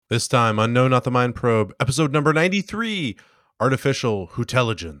This time on No Not the Mind Probe, episode number 93, Artificial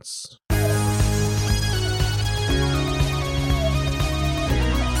Who-telligence.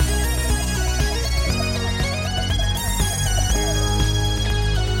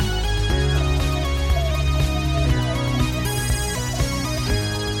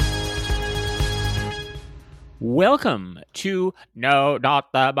 Welcome to No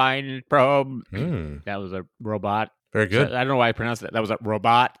Not the Mind Probe. That was a robot. Very good. I don't know why I pronounced that. That was a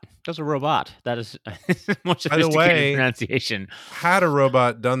robot. That was a robot. That is more sophisticated By the way, pronunciation. Had a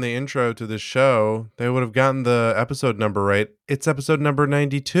robot done the intro to this show, they would have gotten the episode number right. It's episode number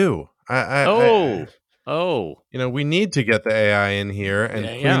 92. Oh. You know, we need to get the AI in here and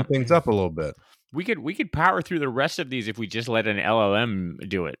clean things up a little bit. We could power through the rest of these if we just let an LLM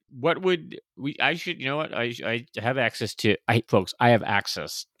do it. What would we? I should. You know what? I have access to. I have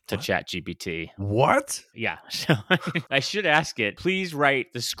access to ChatGPT. What? Yeah. So I should ask it. Please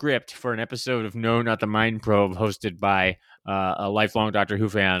write the script for an episode of No Not the Mind Probe, hosted by a lifelong Doctor Who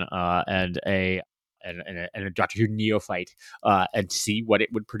fan and a Doctor Who neophyte, and see what it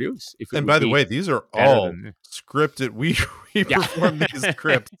would produce. And by the way, these are all scripted. We perform these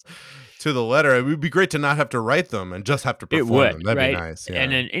scripts to the letter. It would be great to not have to write them and just have to perform them. That'd be nice. Yeah.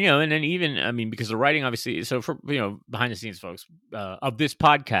 And then even, I mean, because the writing, obviously, so for, behind the scenes, folks, of this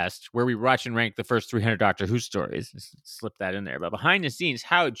podcast, where we watch and rank the first 300 Doctor Who stories, slip that in there. But behind the scenes,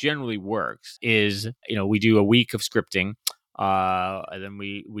 how it generally works is, we do a week of scripting. And then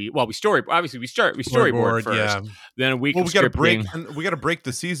we storyboard first. Yeah. Then a week of scripting. We got to break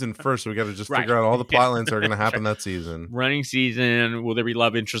the season first. So we got to just figure out all the plot lines that are going to happen that season. Running season. Will there be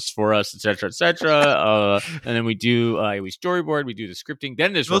love interests for us, etc., etc. And then we do we storyboard. We do the scripting.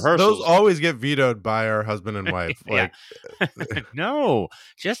 Then there's rehearsals. Those always get vetoed by our husband and wife. No,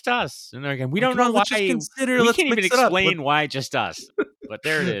 just us. And again, we don't know why. We can't even explain why just us. But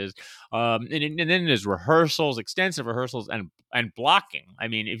there it is. And then there's rehearsals, extensive rehearsals, and blocking. I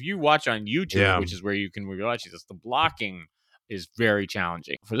mean, if you watch on YouTube, which is where you can watch this, the blocking is very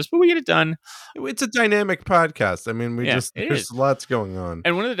challenging for this, but we get it done. It's a dynamic podcast. I mean, there's lots going on.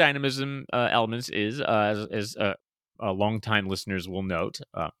 And one of the dynamism elements is, as longtime listeners will note,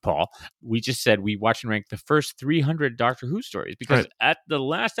 Paul, we just said we watch and rank the first 300 Doctor Who stories because at the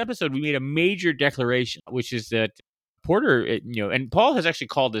last episode, we made a major declaration, which is that Porter, and Paul has actually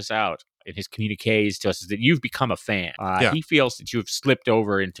called this out in his communiques to us, is that you've become a fan. He feels that you've slipped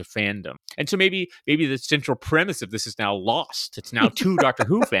over into fandom. And so maybe the central premise of this is now lost. It's now two Doctor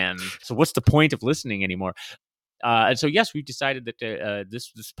Who fans. So what's the point of listening anymore? And so, yes, we've decided that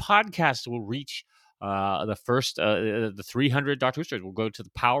this podcast will reach the first, the 300 Doctor Who stories will go to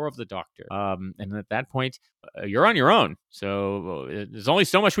the power of the Doctor. And at that point, you're on your own. So there's only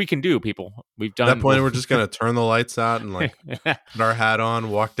so much we can do, people. We've done. At that point, we're just going to turn the lights out and put our hat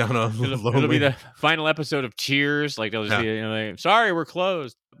on, walk down a lonely. It'll be the final episode of Cheers. Like they'll just be, sorry, we're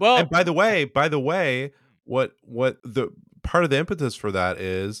closed. Well, and by the way, what the part of the impetus for that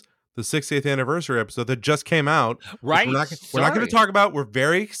is the 60th anniversary episode that just came out. Right. We're not going to talk about. We're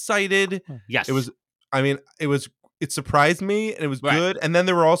very excited. Yes. It surprised me, and it was good. And then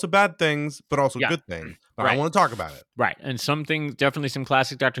there were also bad things, but also good things. But I want to talk about it. Right. And some things, definitely some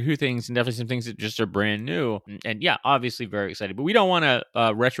classic Doctor Who things, and definitely some things that just are brand new. And obviously very excited. But we don't want to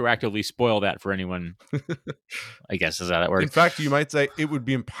retroactively spoil that for anyone. I guess is how that works. In fact, you might say it would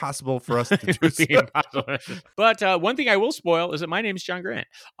be impossible for us to do so. But one thing I will spoil is that my name is John Grant.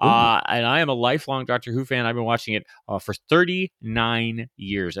 And I am a lifelong Doctor Who fan. I've been watching it for 39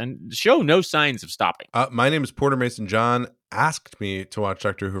 years. And show no signs of stopping. My name is Porter Mason. John asked me to watch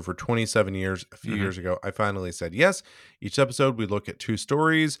Doctor Who for 27 years a few years ago. I finally said yes. Each episode we look at two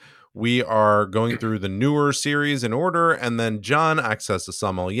stories. We are going through the newer series in order, and then John acts as a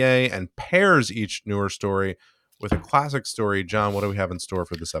sommelier and pairs each newer story with a classic story. John, what do we have in store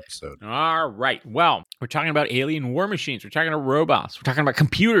for this episode? All right. Well, we're talking about alien war machines. We're talking about robots. We're talking about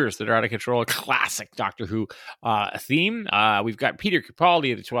computers that are out of control. A classic Doctor Who theme. We've got Peter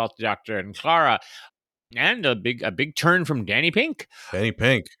Capaldi, the 12th Doctor, and Clara. And a big turn from Danny Pink. Danny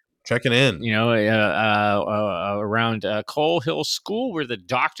Pink checking in. Around Coal Hill School, where the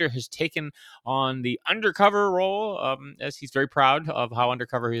Doctor has taken on the undercover role, as he's very proud of how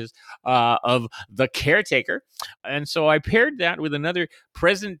undercover he is, of the Caretaker. And so I paired that with another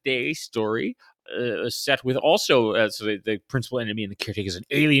present day story. Set with also so the principal enemy in the Caretaker is an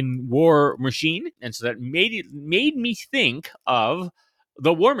alien war machine, and so that made me think of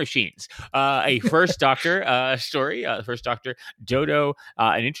The War Machines, a First Doctor story, First Doctor Dodo,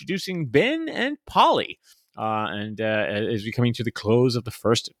 and introducing Ben and Polly, and as we coming to the close of the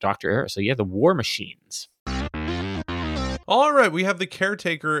First Doctor era. So The War Machines. All right, we have The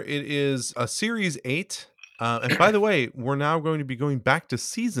Caretaker. It is a series 8. And by the way, we're now going to be going back to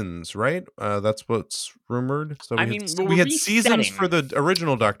seasons, right? That's what's rumored. So I we had mean, well, we we're had seasons resetting. for the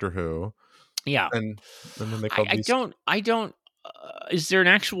original Doctor Who, Yeah. and then they I, called I these. don't. I don't. Is there an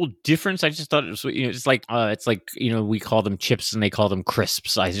actual difference? I just thought it was. It's like we call them chips and they call them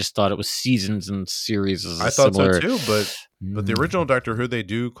crisps. I just thought it was seasons and series is I a thought so similar. too, but the original Doctor Who, they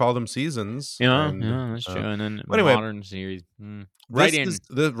do call them seasons. Yeah, And yeah, that's true. And then well, anyway, modern series, right this is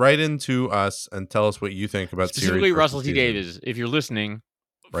in the right into us and tell us what you think about series specifically versus Russell T season. Davies. If you're listening,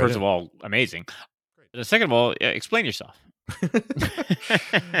 Right first in. of all, amazing. Second of all, explain yourself.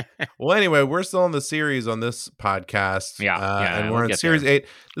 Well, anyway, we're still on the series on this podcast, Yeah, and we'll we're on get series there. 8.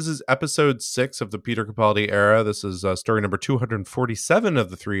 This is episode 6 of the Peter Capaldi era. This is story number 247 of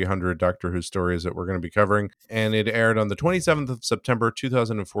the 300 Doctor Who stories that we're going to be covering, and it aired on the 27th of September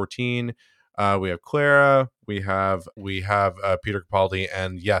 2014. We have Clara, we have Peter Capaldi,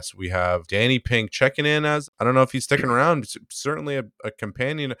 and yes, we have Danny Pink checking in as, I don't know if he's sticking around, certainly a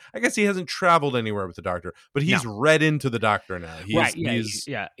companion. I guess he hasn't traveled anywhere with the Doctor, but he's No, read into the Doctor now. right? He's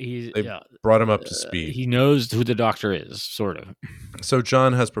He's they've brought him up to speed. he knows who the Doctor is, sort of. So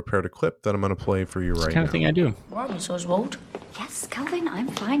John has prepared a clip that I'm going to play for you It's the right kind now. of thing I do. Right, Miss Oswald. Yes, Calvin, I'm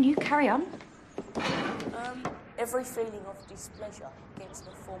fine. You carry on. Every feeling of displeasure against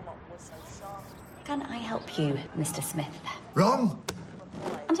the former was so sharp. Can I help you, Mr. Smith? Wrong.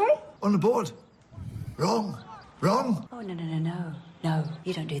 I'm sorry? On the board. Wrong. Wrong. Oh, no. No,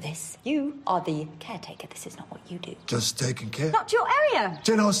 you don't do this. You are the caretaker. This is not what you do. Just taking care. Not your area.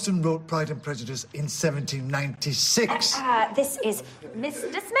 Jane Austen wrote Pride and Prejudice in 1796. This is Mr.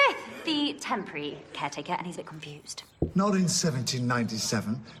 Smith, the temporary caretaker, and he's a bit confused. Not in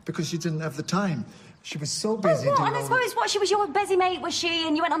 1797, because she didn't have the time. She was so busy What? doing And I all suppose what, she was your busy mate, was she?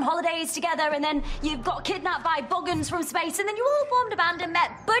 And you went on holidays together, and then you got kidnapped by Boggans from space, and then you all formed a band and met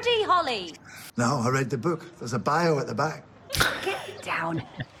Buddy Holly. No, I read the book. There's a bio at the back. Get down.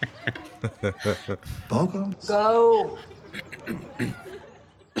 Boggles? Go.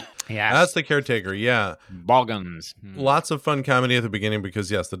 Yeah, That's the Caretaker. Yeah. Boggans. Lots of fun comedy at the beginning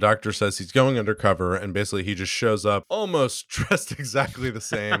because, yes, the Doctor says he's going undercover and basically he just shows up almost dressed exactly the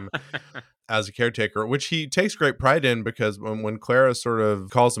same as a caretaker, which he takes great pride in because when Clara sort of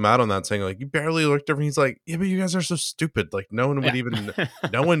calls him out on that, saying, like, you barely look different, he's like, yeah, but you guys are so stupid. Like, no one would even,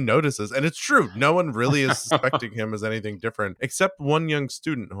 no one notices. And it's true. No one really is suspecting him as anything different, except one young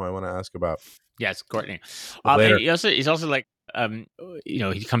student who I want to ask about. Yes, Courtney. Later. He's also like,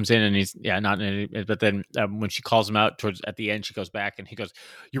 he comes in and he's not in it, but then when she calls him out towards at the end, she goes back and he goes,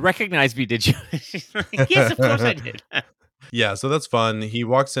 "You recognize me, did you?" She's like, yes, of course I did. Yeah, so that's fun. He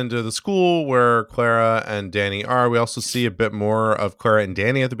walks into the school where Clara and Danny are. We also see a bit more of Clara and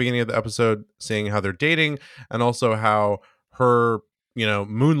Danny at the beginning of the episode, seeing how they're dating and also how her,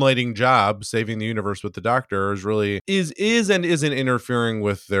 moonlighting job saving the universe with the Doctor is and isn't interfering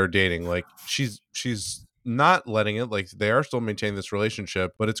with their dating. Like she's not letting it, like they are still maintaining this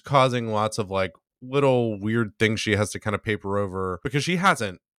relationship, but it's causing lots of like little weird things she has to kind of paper over because she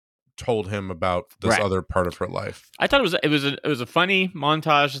hasn't told him about this Right. other part of her life. I thought it was a funny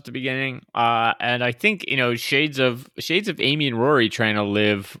montage at the beginning, and I think shades of Amy and Rory trying to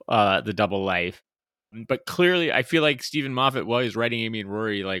live the double life. But clearly, I feel like Stephen Moffat, while he's writing Amy and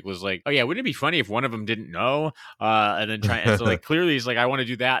Rory, was like, "Oh yeah, wouldn't it be funny if one of them didn't know?" And then and so clearly he's like, "I want to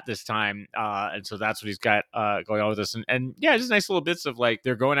do that this time," and so that's what he's got going on with this. And yeah, just nice little bits of like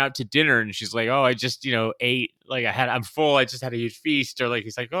they're going out to dinner, and she's like, "Oh, I just ate I'm full. I just had a huge feast," or like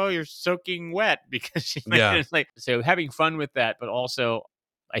he's like, "Oh, you're soaking wet," because she's it's like so having fun with that, but also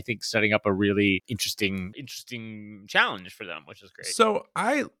I think setting up a really interesting challenge for them, which is great. So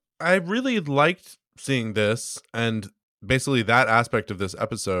I really liked seeing this and basically that aspect of this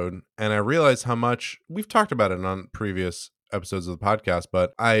episode, and I realized how much we've talked about it on previous episodes of the podcast,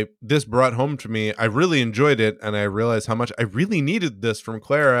 but this brought home to me, I really enjoyed it, and I realized how much I really needed this from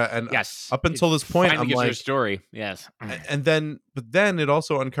Clara. And yes, up until this point, I'm like, your story, yes, and then it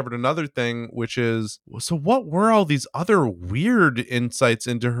also uncovered another thing, which is, so what were all these other weird insights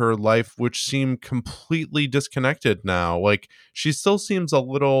into her life which seem completely disconnected now? Like she still seems a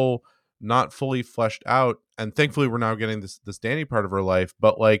little not fully fleshed out, and thankfully we're now getting this Danny part of her life,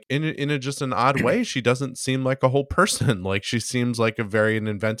 but like in a just an odd way, she doesn't seem like a whole person. Like she seems like an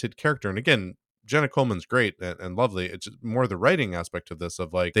invented character. And again, Jenna Coleman's great and lovely. It's just more the writing aspect of this,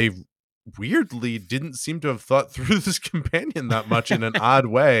 of like they've weirdly didn't seem to have thought through this companion that much in an odd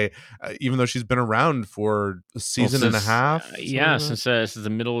way, even though she's been around for a season and a half. Since the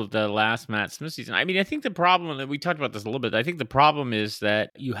middle of the last Matt Smith season. I mean, I think the problem that we talked about this a little bit. I think the problem is that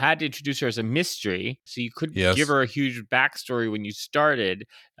you had to introduce her as a mystery, so you couldn't give her a huge backstory when you started.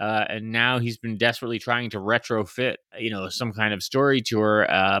 And now he's been desperately trying to retrofit, some kind of story to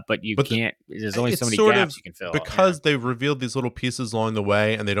her, but you can't. There's only so many gaps you can fill because they've revealed these little pieces along the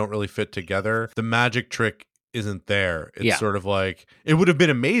way, and they don't really fit together. The magic trick isn't there. It's sort of like, it would have been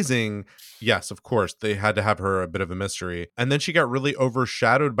amazing. Yes, of course, they had to have her a bit of a mystery. And then she got really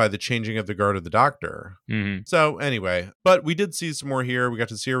overshadowed by the changing of the guard of the doctor. Mm-hmm. So anyway, but we did see some more here. We got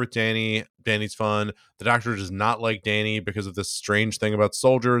to see her with Danny. Danny's fun. The doctor does not like Danny because of this strange thing about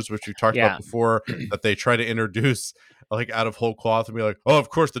soldiers, which we talked about before, that they try to introduce like out of whole cloth and be like, oh, of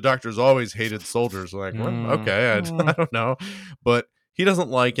course, the doctor's always hated soldiers. Like, well, okay, I don't know. But he doesn't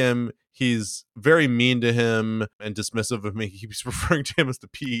like him. He's very mean to him and dismissive of me. He keeps referring to him as the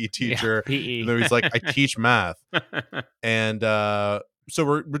PE teacher. PE. Even though he's like, I teach math. And so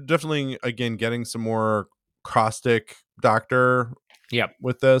we're definitely, again, getting some more caustic doctor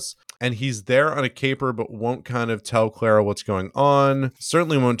with this. And he's there on a caper, but won't kind of tell Clara what's going on.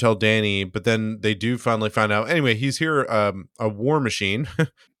 Certainly won't tell Danny, but then they do finally find out. Anyway, he's here, a war machine.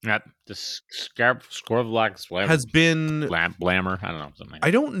 The Scorvlax has been Blammer. I don't know. Something like that.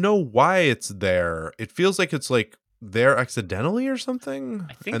 I don't know why it's there. It feels like it's like there accidentally or something.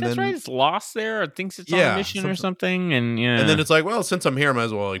 I think that's right. It's lost there, or thinks it's on a mission or something. And and then it's like, well, since I'm here, I might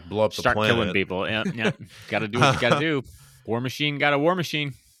as well like blow up the planet. Start killing people. Yeah. Gotta do what you gotta do. War machine got a war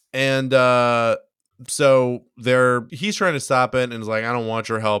machine. And so he's trying to stop it and is like, I don't want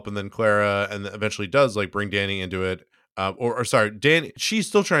your help. And then Clara and eventually does like bring Danny into it. Danny, she's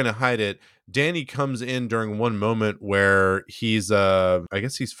still trying to hide it. Danny comes in during one moment where he's I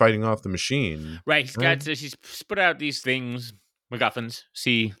guess he's fighting off the machine. Right. She's put out these things, MacGuffins,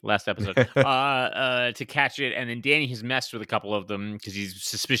 see last episode, to catch it, and then Danny has messed with a couple of them because he's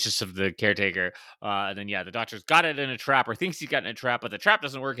suspicious of the caretaker. And then the doctor's got it in a trap, or thinks he's got it in a trap, but the trap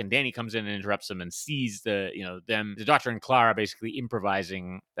doesn't work, and Danny comes in and interrupts him and sees the doctor and Clara basically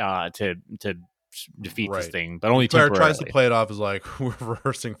improvising to defeat this thing, but only Claire temporarily. tries to play it off as like, we're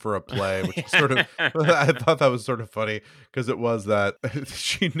rehearsing for a play, which is sort of I thought that was sort of funny because it was that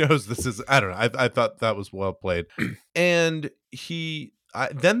she knows this is, I don't know, I thought that was well played. And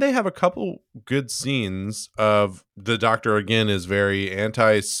then they have a couple good scenes of the doctor again is very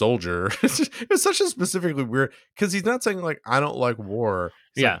anti-soldier. It's such a specifically weird, because he's not saying like, I don't like war.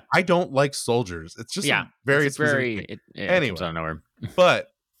 It's like, I don't like soldiers. It's just very specific. Anyway, comes out of nowhere. But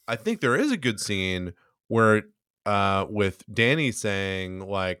I think there is a good scene where with Danny saying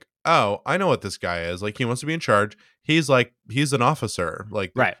like, oh, I know what this guy is. Like, he wants to be in charge. He's like, he's an officer.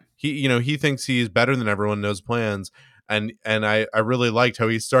 Like, right. He thinks he's better than everyone, knows plans. And I really liked how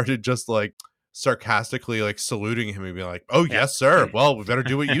he started just like sarcastically like saluting him and being like, oh, yes, sir. Well, we better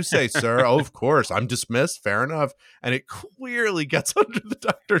do what you say, sir. Oh, of course. I'm dismissed. Fair enough. And it clearly gets under the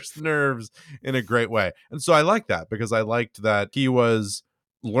doctor's nerves in a great way. And so I like that, because I liked that he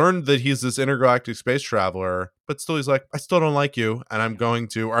learned that he's this intergalactic space traveler, but still he's like, I still don't like you, and I'm going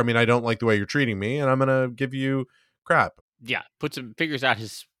to, I mean, I don't like the way you're treating me, and I'm gonna give you crap. Yeah, figures out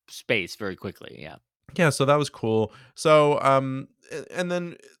his space very quickly. Yeah, so that was cool. So and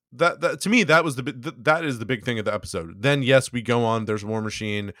then that to me, that was that is the big thing of the episode. Then yes, we go on, there's War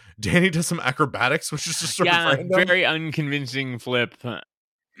Machine. Danny does some acrobatics, which is just sort of random. Very unconvincing flip.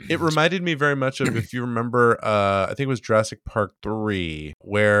 It reminded me very much of, if you remember, I think it was Jurassic Park 3,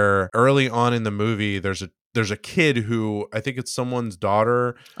 where early on in the movie, there's a kid who, I think it's someone's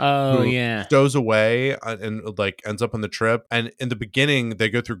daughter. Oh, stows away and like ends up on the trip. And in the beginning, they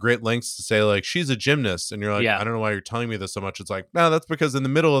go through great lengths to say like, she's a gymnast. And you're like, I don't know why you're telling me this so much. It's like, no, that's because in the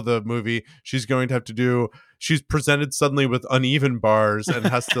middle of the movie, she's going to have to she's presented suddenly with uneven bars and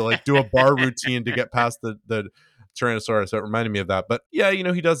has to like do a bar routine to get past the Tyrannosaurus. So it reminded me of that. But yeah,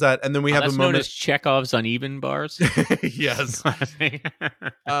 he does that. And then we have a moment. Known as Chekhov's uneven bars. Yes.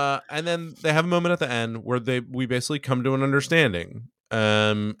 And then they have a moment at the end where we basically come to an understanding.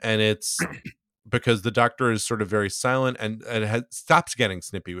 And it's because the doctor is sort of very silent and stops getting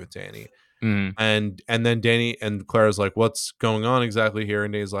snippy with Danny. Mm. And then Danny and Clara's like, what's going on exactly here?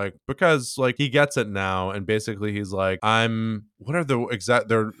 And he's like, because like he gets it now. And basically he's like, what are the exact,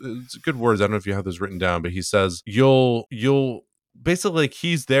 it's good words. I don't know if you have this written down, but he says, you'll basically like,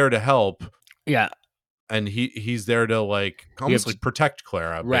 he's there to help. Yeah. And he's there to like almost like protect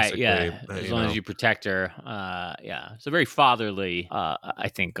Clara, basically. Right? Yeah, as long as you protect her. Yeah, it's a very fatherly, I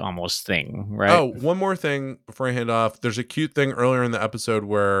think, almost thing, right? Oh, one more thing before I hand off. There's a cute thing earlier in the episode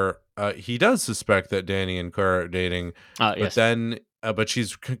where he does suspect that Danny and Clara are dating, but Yes. then but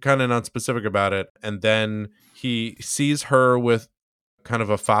she's kind of not specific about it, and then he sees her with kind of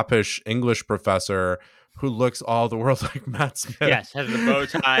a foppish English professor who looks all the world like Matt Smith. Yes, has the bow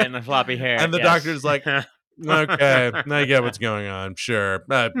tie and the floppy hair. And the yes. doctor's like, okay, I get what's going on. Sure.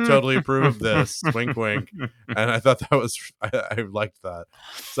 I totally approve of this. Wink, wink. And I thought that was, I liked that.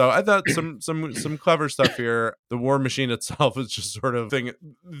 So I thought some clever stuff here. The war machine itself is just sort of thing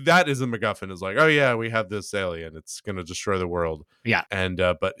that is a MacGuffin. Is like, oh yeah, we have this alien. It's going to destroy the world. Yeah. And,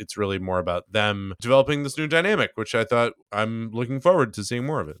 but it's really more about them developing this new dynamic, which I thought I'm looking forward to seeing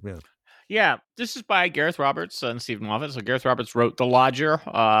more of it. Yeah. Yeah, this is by Gareth Roberts and Stephen Moffat. So Gareth Roberts wrote The Lodger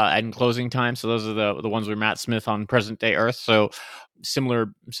and Closing Time. So those are the ones with Matt Smith on present day Earth. So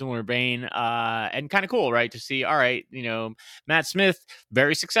similar vein and kind of cool, right? To see, all right, Matt Smith,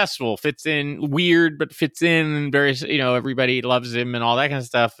 very successful, fits in, weird, but fits in, very, everybody loves him and all that kind of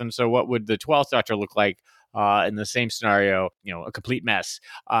stuff. And so what would the 12th Doctor look like in the same scenario? A complete mess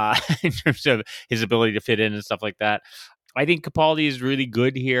in terms of his ability to fit in and stuff like that. I think Capaldi is really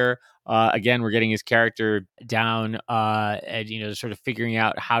good here. Again, we're getting his character down and, sort of figuring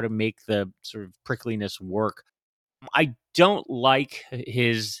out how to make the sort of prickliness work. I don't like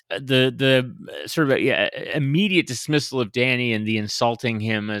his the sort of immediate dismissal of Danny and the insulting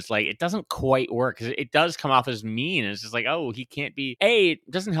him as like, it doesn't quite work because it does come off as mean. It's just like, oh, he can't be. It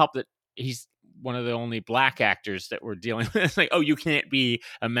doesn't help that he's one of the only black actors that we're dealing with. It's like, oh, you can't be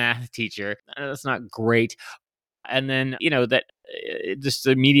a math teacher. That's not great. And then, that just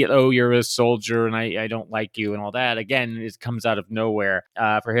immediate, oh, you're a soldier and I don't like you and all that. Again, it comes out of nowhere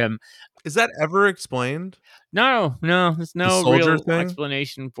for him. Is that ever explained? No, there's no soldier real thing?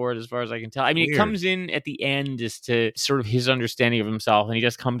 explanation for it as far as I can tell. I mean, Weird. It comes in at the end as to sort of his understanding of himself, and he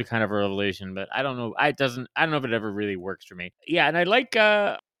does come to kind of a revelation, but I don't know. I don't know if it ever really works for me. Yeah, and I like,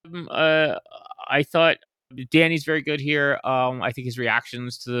 I thought Danny's very good here. I think his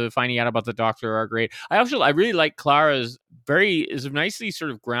reactions to finding out about the Doctor are great. I really like Clara's is a nicely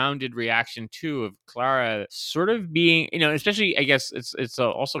sort of grounded reaction too, of Clara sort of being, especially I guess it's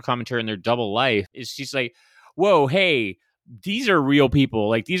also commentary in their double life. Is she's like, whoa, hey, these are real people.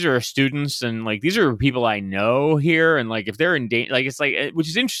 Like, these are students, and like these are people I know here, and like if they're in danger, like it's like, which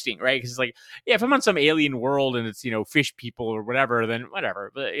is interesting, right? Because it's like, yeah, if I'm on some alien world and it's fish people or whatever, then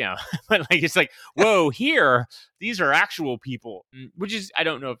whatever. But but like it's like, whoa, here these are actual people, which is, I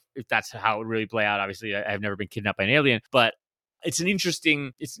don't know if that's how it would really play out. Obviously, I've never been kidnapped by an alien, but it's an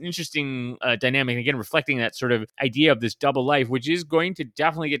interesting dynamic, again, reflecting that sort of idea of this double life, which is going to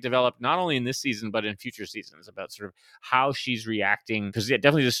definitely get developed not only in this season but in future seasons, about sort of how she's reacting. Because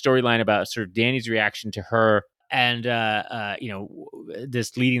definitely the storyline about sort of Danny's reaction to her and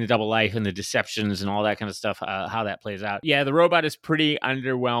this leading the double life and the deceptions and all that kind of stuff, how that plays out. Yeah, the robot is pretty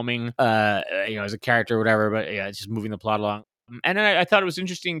underwhelming, as a character or whatever, but yeah, it's just moving the plot along. And then I thought it was an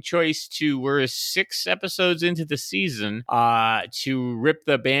interesting choice we're 6 episodes into the season, to rip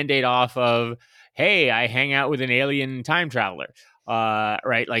the Band-Aid off of, hey, I hang out with an alien time traveler,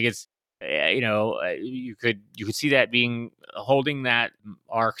 right? Like it's, you could see that being holding that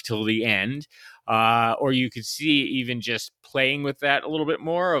arc till the end. Or you could see even just playing with that a little bit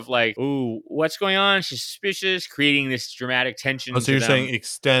more of like, ooh, what's going on? She's suspicious, creating this dramatic tension. Oh, so you're saying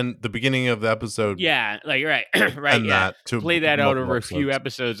extend the beginning of the episode? Yeah, like right, right. And yeah, that to play that out over a few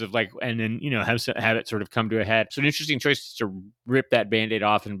episodes. episodes of like, and then have it sort of come to a head. So an interesting choice to rip that Band-Aid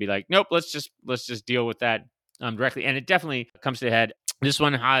off and be like, nope, let's just deal with that directly. And it definitely comes to a head. This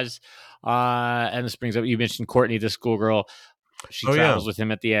one has, and this brings up, you mentioned Courtney, the schoolgirl. She travels with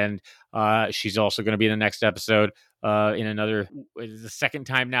him at the end. She's also going to be in the next episode. In the second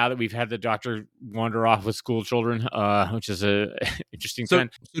time now that we've had the Doctor wander off with school children, which is a interesting trend.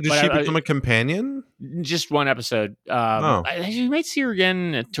 So did she become a companion? Just one episode. You might see her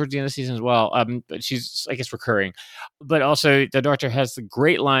again towards the end of the season as well. But she's, I guess, recurring. But also, the Doctor has the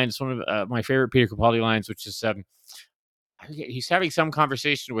great lines. One of my favorite Peter Capaldi lines, which is, he's having some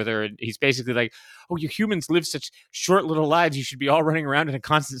conversation with her, and he's basically like, oh, you humans live such short little lives, you should be all running around in a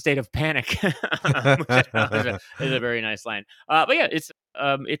constant state of panic. Which is a very nice line. But yeah, it's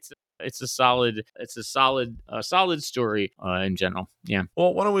a solid story in general. Yeah.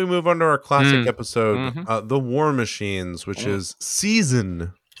 Well, why don't we move on to our classic episode, The War Machines, which is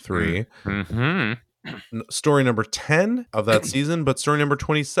season 3. Story number 10 of that season, but story number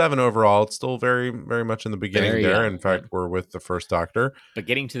 27 overall. It's still very, very much in the beginning there. In fact, we're with the first Doctor, but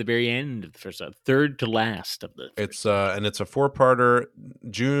getting to the very end of the first, third to last of the first. It's and it's a 4-parter,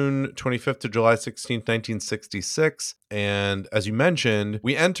 June 25th to July 16th, 1966. And as you mentioned,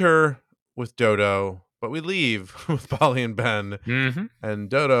 we enter with Dodo But we leave with Polly and Ben, Mm-hmm. and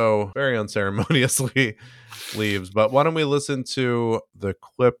Dodo very unceremoniously leaves. But why don't we listen to the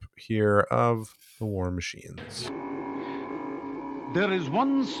clip here of the War Machines? There is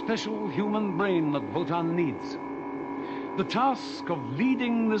one special human brain that Wotan needs. The task of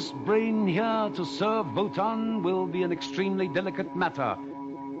leading this brain here to serve Wotan will be an extremely delicate matter.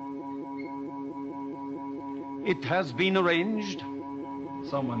 It has been arranged.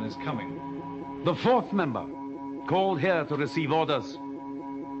 Someone is coming. The fourth member, called here to receive orders.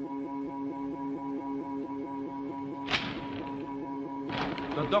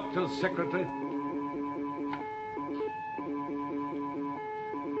 The doctor's secretary.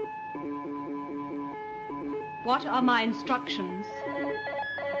 What are my instructions?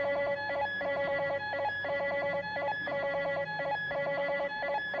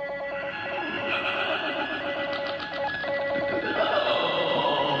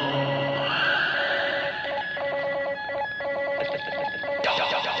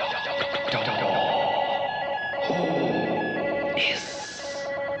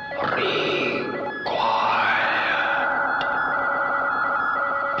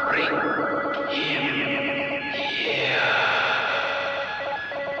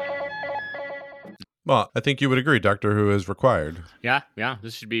 Well, I think you would agree Doctor Who is required. Yeah.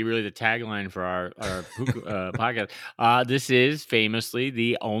 This should be really the tagline for our podcast. This is famously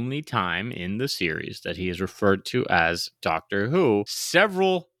the only time in the series that he is referred to as Doctor Who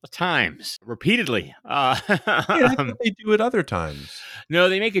several times, repeatedly. I think they do it other times. No,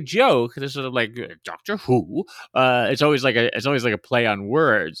 they make a joke. They're sort of like Doctor Who. It's always like a play on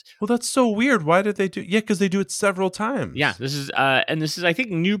words. Well, that's so weird. Why did they do? Yeah, because they do it several times. Yeah, this is I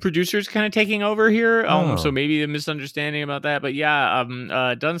think new producers kind of taking over here. So maybe a misunderstanding about that. But yeah,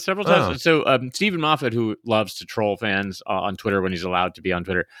 done several times. So Stephen Moffat, who loves to troll fans on Twitter when he's allowed to be on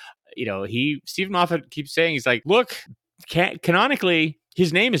Twitter, Stephen Moffat keeps saying, he's like, look, canonically,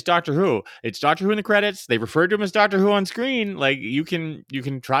 his name is Doctor Who. It's Doctor Who in the credits. They refer to him as Doctor Who on screen. Like you can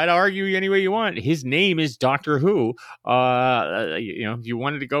try to argue any way you want. His name is Doctor Who. If you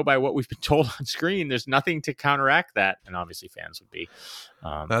wanted to go by what we've been told on screen, there's nothing to counteract that. And obviously, fans would be.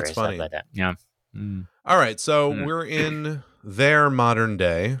 That's funny. By that. Yeah. Mm. All right, so we're in their modern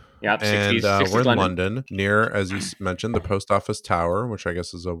day. Yep, and 60s we're in London. London, near, as you mentioned, the Post Office Tower, which I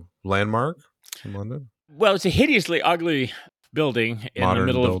guess is a landmark in London. Well, it's a hideously ugly building in Modern the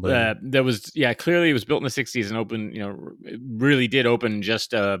middle building. of that was clearly it was built in the 60s and opened, it really did open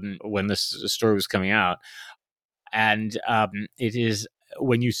just when this story was coming out. And it is,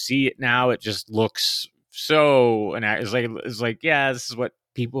 when you see it now, it just looks so, and it's like yeah, this is what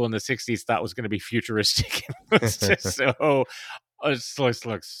people in the 60s thought was going to be futuristic. It's just it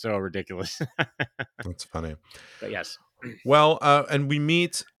looks so ridiculous. That's funny. But yes. Well, and we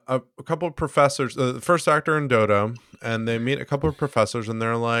meet a couple of professors, the first Doctor and Dodo, and they meet a couple of professors, and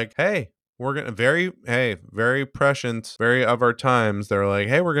they're like, hey, we're going to very prescient, very of our times. They're like,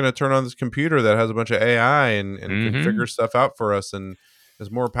 hey, we're going to turn on this computer that has a bunch of AI and can figure stuff out for us and is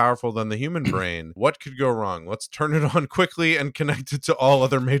more powerful than the human brain. What could go wrong? Let's turn it on quickly and connect it to all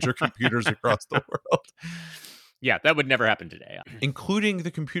other major computers across the world. Yeah, that would never happen today. Including the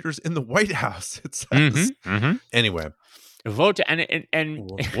computers in the White House, it says. Anyway. Wotan and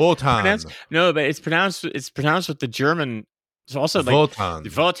Wotan. No, but it's pronounced with the German. It's also like Wotan.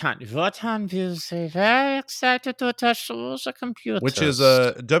 Wotan will say very excited to attach to the computer. Which is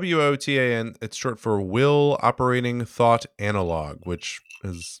WOTAN. It's short for Will Operating Thought Analog, which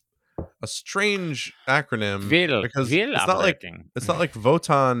is a strange acronym because it's not like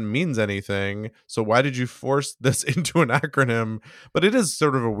Wotan means anything. So why did you force this into an acronym? But it is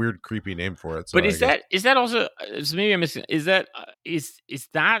sort of a weird, creepy name for it. So but is that also? So maybe I'm missing. Is that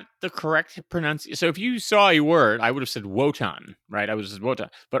the correct pronunciation? So if you saw a word, I would have said Wotan, right? I would have said Wotan.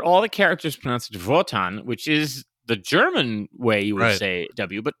 But all the characters pronounce it Wotan, which is the German way you would say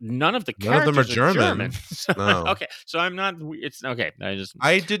W, but none of them are German. So, no. Okay, so I'm not. It's okay.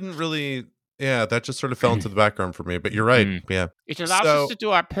 I didn't really. Yeah, that just sort of fell into the background for me. But you're right. Yeah, it allows us to do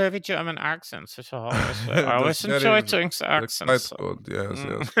our perfect German accents. I always enjoy doing accents.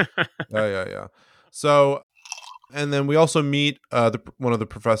 Yes. Yeah. So. And then we also meet one of the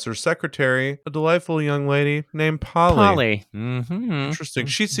professor's secretary, a delightful young lady named Polly. Interesting.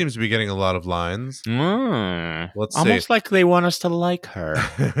 She seems to be getting a lot of lines. Let's see. Almost like they want us to like her.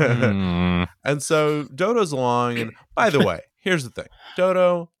 And so Dodo's along. And by the way, here's the thing.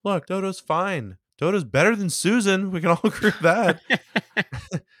 Dodo's fine. Dodo's better than Susan. We can all agree with that.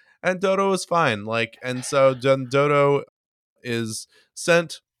 And Dodo is fine. And so Dodo is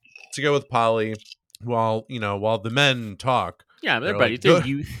sent to go with Polly. While the men talk, yeah, they're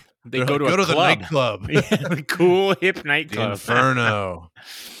youth. They They're go like, to a to the club. nightclub. Yeah, the cool hip The nightclub. Inferno.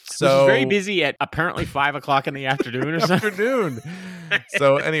 Which is very So busy at apparently 5 o'clock in the afternoon or something. afternoon.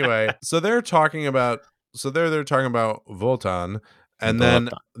 So anyway, so they're talking about they're talking about Votan, and then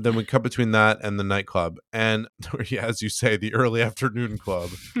we cut between that and the nightclub, and as you say, the early afternoon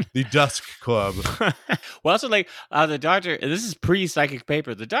club, the dusk club. Well, also like the doctor. This is pre-psychic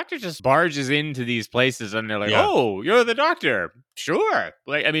paper. The doctor just barges into these places, and they're like, Yeah. "Oh, you're the doctor." Sure.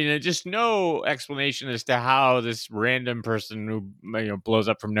 Like, I mean, there's just no explanation as to how this random person who blows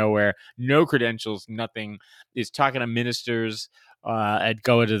up from nowhere, no credentials, nothing, is talking to ministers and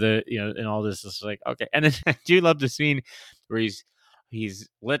going to the and all this. It's like, okay. And then I do love the scene where he's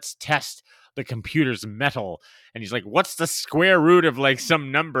let's test the computer's metal, and he's like, what's the square root of like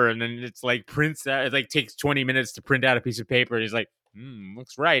some number? And then it's like prints out, it like takes 20 minutes to print out a piece of paper, and he's like,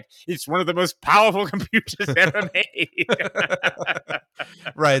 looks right. It's one of the most powerful computers ever made.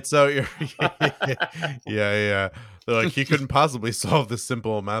 Right. So you're yeah. They're like, he couldn't possibly solve this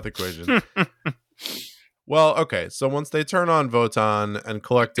simple math equation. Well, okay. So once they turn on Votan and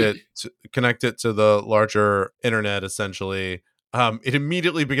connect it to the larger internet, essentially, it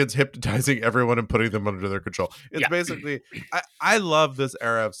immediately begins hypnotizing everyone and putting them under their control. It's basically, I love this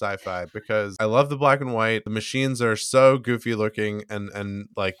era of sci-fi because I love the black and white. The machines are so goofy looking, and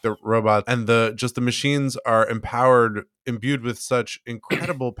like the robots and the machines are imbued with such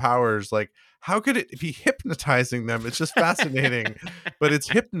incredible powers. Like, how could it be hypnotizing them? It's just fascinating, but it's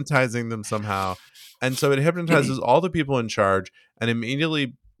hypnotizing them somehow. And so it hypnotizes all the people in charge and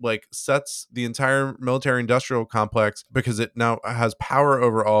immediately like sets the entire military industrial complex, because it now has power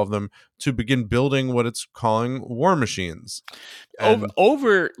over all of them, to begin building what it's calling war machines. And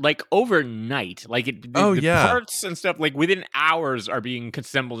overnight, like the yeah. parts and stuff, like within hours, are being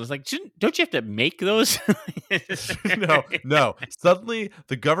assembled. It's like, don't you have to make those? No. Suddenly,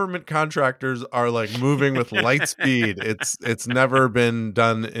 the government contractors are like moving with light speed. It's never been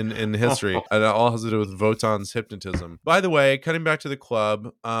done in history, and it all has to do with Votan's hypnotism. By the way, cutting back to the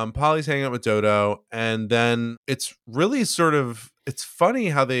club, Polly's hanging out with Dodo, and then it's really it's funny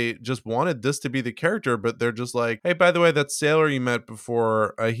how they just wanted this to be the character, but they're just like, hey, by the way, that sailor you met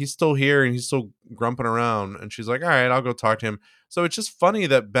before, he's still here and he's still grumping around. And she's like, all right, I'll go talk to him. So it's just funny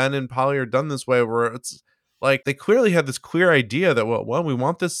that Ben and Polly are done this way, where it's like they clearly had this clear idea that, well, we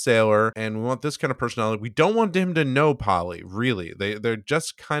want this sailor and we want this kind of personality. We don't want him to know Polly, really. They're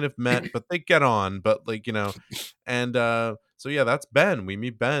just kind of met, but they get on. But like, and so yeah, that's Ben. We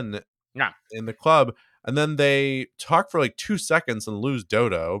meet Ben in the club. And then they talk for like 2 seconds and lose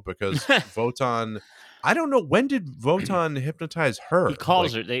Dodo because Votan. I don't know, when did Votan hypnotize her? He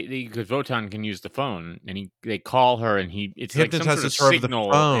calls her. Because Votan can use the phone, and they call her, and it's like some sort of her signal.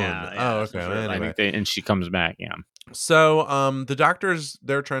 the phone. Yeah, okay. Anyway. I think and she comes back. Yeah. So the doctors,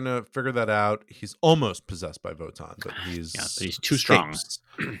 they're trying to figure that out. He's almost possessed by Votan, but he's too strong.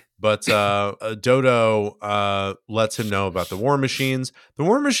 But Dodo lets him know about the war machines. The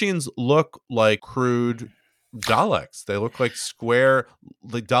war machines look like crude Daleks. They look like square,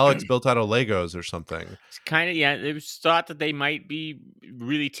 like Daleks built out of Legos or something. It's kind of, it was thought that they might be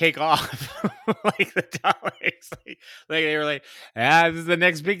really take off like the Daleks. Like they were like, this is the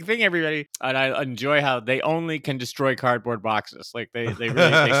next big thing, everybody. And I enjoy how they only can destroy cardboard boxes. Like they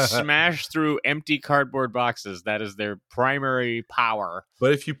really smash through empty cardboard boxes. That is their primary power.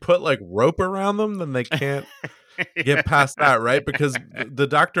 But if you put like rope around them, then they can't get past that, right? Because the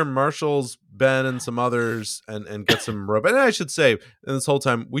doctor marshals Ben and some others and gets some rope. And I should say, in this whole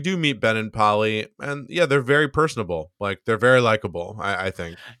time, we do meet Ben and Polly, and yeah, they're very personable. Like, they're very likable, I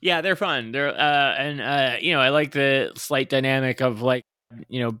think. Yeah, they're fun. They're I like the slight dynamic of like,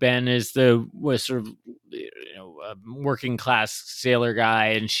 Ben is was sort of working class sailor guy,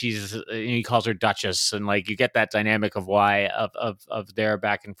 and he calls her Duchess, and like you get that dynamic of why of their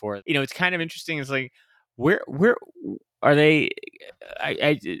back and forth. It's kind of interesting. It's like, where are they?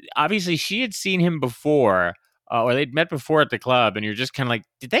 I obviously she had seen him before, or they'd met before at the club, and you're just kind of like,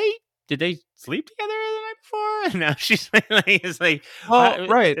 did they sleep together the night before? And now she's like, it's like, well,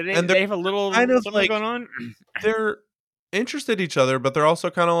 right, and they have a little kind of something like, going on. They're interested in each other, but they're also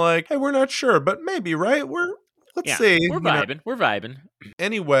kind of like, hey, we're not sure, but maybe, right? Let's see. We're vibing. We're vibing.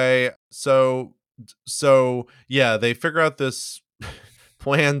 Anyway, so yeah, they figure out this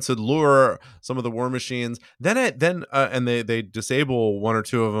plan to lure some of the war machines. Then and they disable one or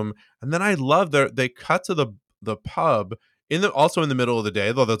two of them. And then I love they cut to the pub also in the middle of the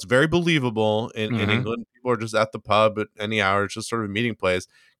day, though that's very believable in England. People are just at the pub at any hour. It's just sort of a meeting place,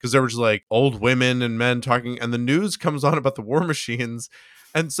 because there were just like old women and men talking, and the news comes on about the war machines.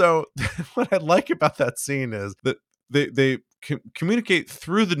 And so what I like about that scene is that they communicate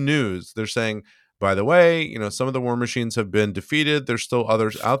through the news. They're saying, by the way, some of the war machines have been defeated. There's still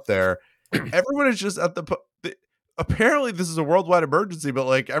others out there. Everyone is just at apparently this is a worldwide emergency, but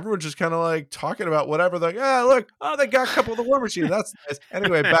like everyone's just kind of like talking about whatever. Like, look, they got a couple of the war machines. That's nice.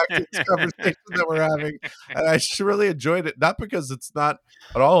 Anyway, back to this conversation that we're having. And I just really enjoyed it. Not because it's not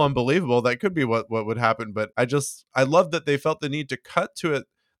at all unbelievable. That could be what would happen. But I love that they felt the need to cut to it.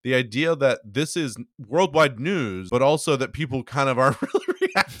 The idea that this is worldwide news, but also that people kind of are really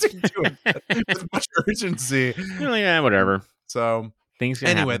reacting to it with much urgency. Yeah, whatever. So things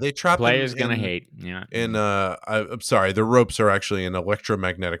gonna anyway, happen. they trap players gonna hate. Yeah. I'm sorry, the ropes are actually an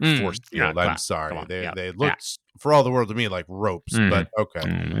electromagnetic force field. I'm sorry. They looked for all the world to me like ropes, but okay.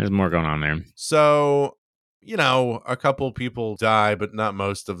 There's more going on there. So, a couple people die, but not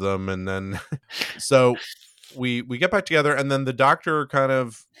most of them, and then so we get back together, and then the doctor kind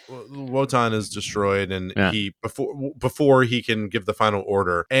of Wotan is destroyed, and he before he can give the final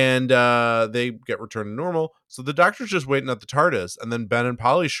order, and they get returned to normal. So the doctor's just waiting at the TARDIS, and then Ben and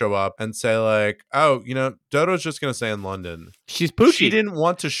Polly show up and say like, "Oh, Dodo's just gonna stay in London. She's Poochie. She didn't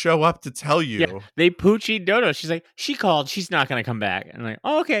want to show up to tell you." Yeah, they Poochie Dodo. She's like, she called. She's not gonna come back. And I'm like,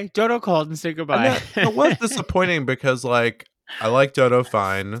 oh, okay. Dodo called and said goodbye. And it was disappointing because like, I like Dodo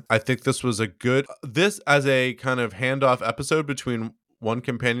fine. I think this was this as a kind of handoff episode between one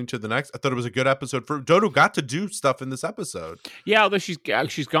companion to the next. I thought it was a good episode for Dodo. Got to do stuff in this episode. Yeah, although she's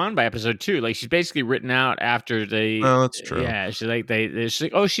gone by episode 2. Like she's basically written out after they. Oh, that's true. Yeah, she's like she's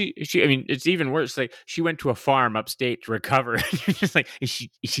like, oh, she. I mean, it's even worse. Like she went to a farm upstate to recover. You're just like, is she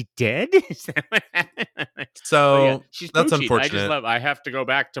dead? So yeah, she's that's Poochie. unfortunate. I have to go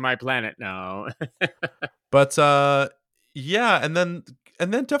back to my planet now. But yeah, and then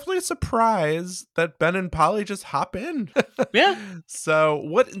definitely a surprise that Ben and Polly just hop in. Yeah. So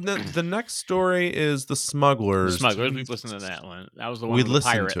what the next story is the Smugglers. The Smugglers. We've listened to that one. That was the one We with the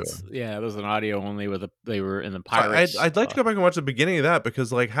listened to pirates. it. Yeah, it was an audio only they were in the pirates. I'd like to go back and watch the beginning of that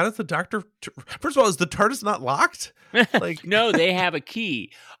because like, how does the doctor? First of all, is the TARDIS not locked? Like, no, they have a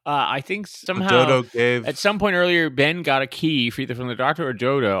key. I think somehow Dodo gave at some point earlier Ben got a key either from the doctor or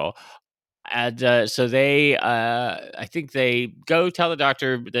Dodo. And so they, I think they go tell the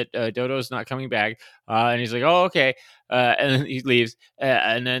doctor that Dodo's not coming back. And he's like, oh, okay. And then he leaves.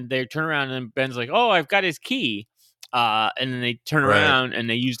 And then they turn around and Ben's like, oh, I've got his key. And then they turn around and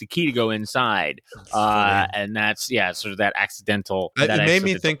they use the key to go inside. And that's, sort of that accidental. It made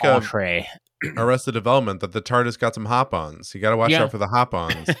me think of entree. Arrested Development that the TARDIS got some hop-ons. You got to watch out for the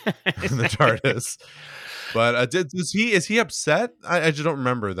hop-ons in the TARDIS. But is he upset? I just don't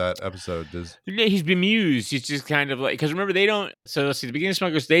remember that episode. He's bemused. He's just kind of like, because remember they don't. So let's see, the beginning of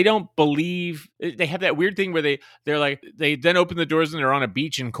Smugglers, they don't believe. They have that weird thing where they're like they then open the doors and they're on a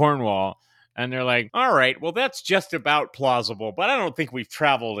beach in Cornwall. And they're like, all right, well, that's just about plausible, but I don't think we've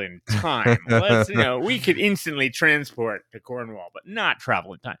traveled in time. We could instantly transport to Cornwall, but not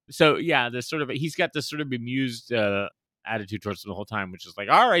travel in time. So yeah, he's got this sort of bemused attitude towards them the whole time, which is like,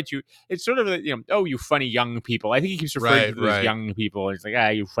 all right, it's sort of oh, you funny young people. I think he keeps referring to them as young people. He's like,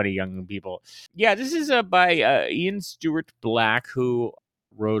 you funny young people. Yeah, this is by Ian Stewart Black, who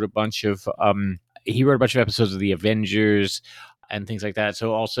wrote a bunch of episodes of The Avengers and things like that.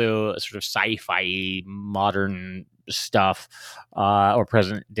 So also sort of sci-fi modern stuff, or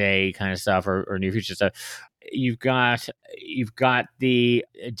present day kind of stuff, or near future stuff. You've got the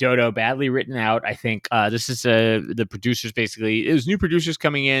Dodo badly written out. I think this is the producers basically. It was new producers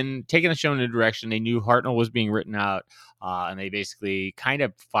coming in, taking the show in a direction. They knew Hartnell was being written out, and they basically kind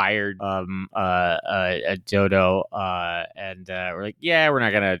of fired Dodo, and we're like, yeah, we're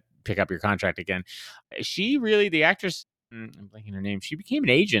not gonna pick up your contract again. She really, the actress, I'm blanking her name. She became an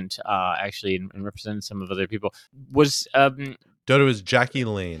agent, actually, and represented some of other people. Was Dodo is Jackie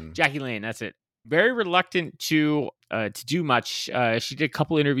Lane. Jackie Lane, that's it. Very reluctant to do much. She did a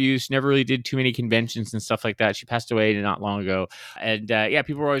couple interviews, never really did too many conventions and stuff like that. She passed away not long ago, and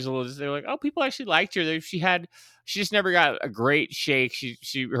people were always they're like, oh, people actually liked her. She just never got a great shake.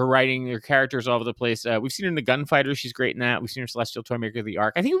 Her writing, her characters all over the place. We've seen her in The Gunfighter. She's great in that. We've seen her in Celestial Toymaker of the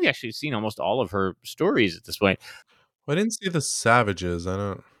Ark. I think we've actually seen almost all of her stories at this point. Well, I didn't see the Savages. I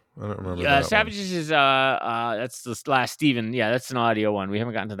don't remember that Savages one. Is that's the last Steven. Yeah, that's an audio one. We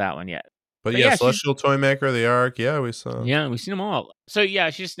haven't gotten to that one yet. But yeah, Celestial Toymaker, The Ark. Yeah, we saw. Yeah, we've seen them all. So yeah,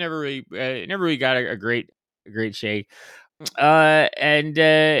 she just never really got a great shake. This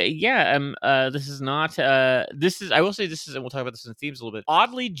is not. This is. I will say this is. And we'll talk about this in themes a little bit.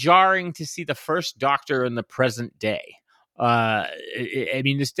 Oddly jarring to see the first Doctor in the present day. I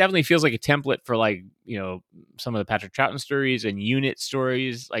mean, this definitely feels like a template for like, some of the Patrick Troughton stories and unit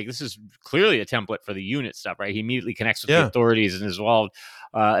stories. Like this is clearly a template for the unit stuff, right? He immediately connects with the authorities and is involved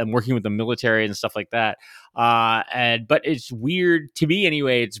and working with the military and stuff like that. But it's weird to me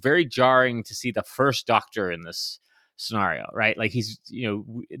anyway. It's very jarring to see the first Doctor in this scenario, right? Like he's,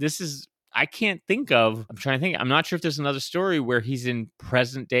 this is, I can't think of, I'm trying to think, I'm not sure if there's another story where he's in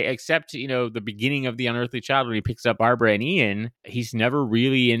present day, except, the beginning of The Unearthly Child when he picks up Barbara and Ian. He's never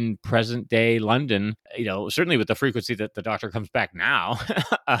really in present day London, certainly with the frequency that the Doctor comes back now.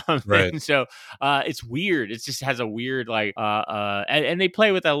 Right. And so it's weird. It just has a weird, like, and they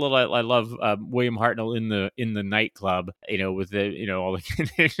play with that a little. I love William Hartnell in the nightclub, with the, all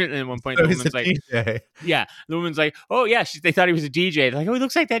the, and at one point So the he's woman's a like, DJ. yeah, the woman's like, oh yeah, they thought he was a DJ. They're like, oh, he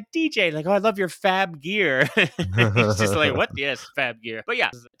looks like that DJ. Like, oh, I love your fab gear. It's just like, what? Yes, fab gear. But yeah,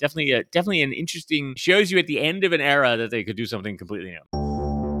 definitely an interesting, shows you at the end of an era that they could do something completely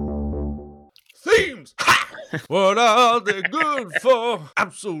new. Themes. What are they good for?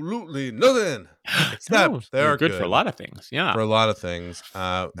 Absolutely nothing. Except they are good for a lot of things. Yeah, for a lot of things.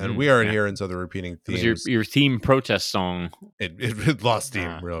 And we are adherents of the repeating it was themes. your theme protest song. It lost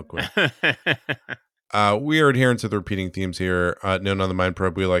steam real quick. We are adherents of the repeating themes here. Known on the Mind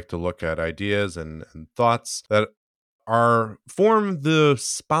Probe, we like to look at ideas and thoughts that form the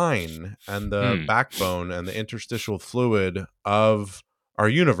spine and the backbone and the interstitial fluid of our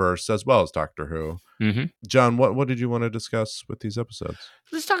universe, as well as Doctor Who. Mm-hmm. John, what did you want to discuss with these episodes?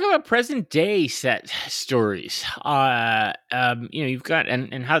 Let's talk about present day set stories. You've got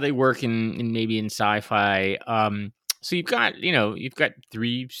and how they work in maybe in sci-fi. So you've got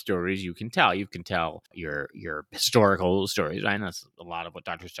three stories you can tell. You can tell your historical stories, right? And that's a lot of what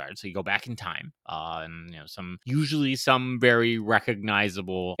Doctor started. So you go back in time, and usually some very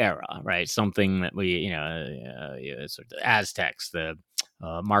recognizable era, right? Something that we, sort of the Aztecs, the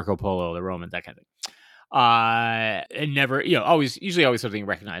Marco Polo, the Romans, that kind of thing. And never, usually always something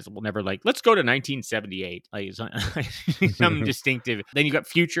recognizable. Never like, let's go to 1978, like something distinctive. Then you got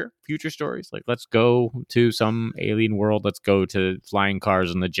future stories, like let's go to some alien world, let's go to flying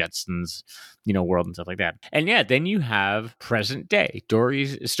cars and the Jetsons, world and stuff like that. And yeah, then you have present day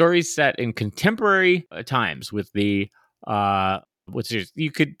stories set in contemporary times with the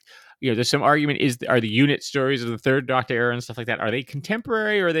you could. There's some argument, are the unit stories of the third Doctor era and stuff like that, are they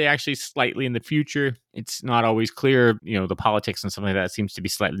contemporary or are they actually slightly in the future? It's not always clear. The politics and something like that seems to be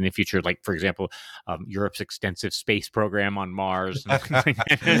slightly in the future. Like, for example, Europe's extensive space program on Mars. And things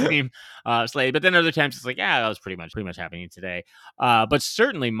like that seem slightly. But then other times it's like, that was pretty much happening today. But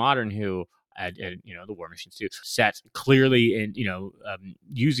certainly modern Who, and the War Machines too, set clearly in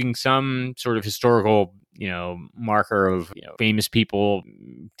using some sort of historical marker of famous people,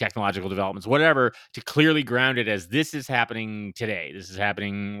 technological developments, whatever, to clearly ground it as this is happening today. This is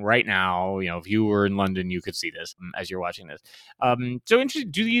happening right now. If you were in London, you could see this as you're watching this. So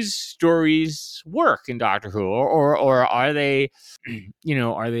interesting. Do these stories work in Doctor Who, or are they,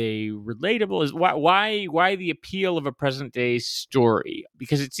 are they relatable? Is why the appeal of a present day story?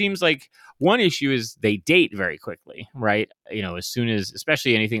 Because it seems like one issue is they date very quickly, right? As soon as,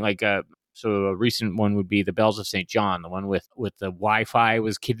 especially anything like so a recent one would be the Bells of St. John, the one with the Wi-Fi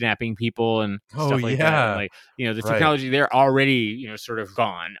was kidnapping people and stuff like that. And like, the technology they're already, sort of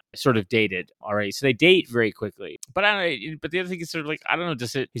gone, sort of dated already. So they date very quickly. But but the other thing is sort of like, I don't know,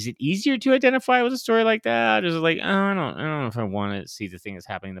 is it easier to identify with a story like that? Or is it like, I don't know if I want to see the thing that's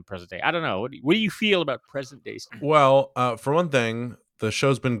happening in the present day. I don't know. What do you feel about present day? Well, for one thing, the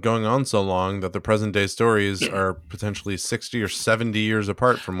show's been going on so long that the present day stories are potentially 60 or 70 years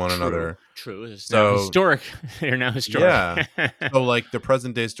apart from one another. True. It's now historic. They're now historic. Yeah. So like the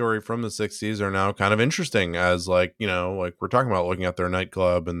present day story from the 60s are now kind of interesting as like, like we're talking about looking at their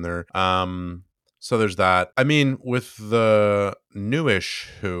nightclub and their so there's that. I mean, with the newish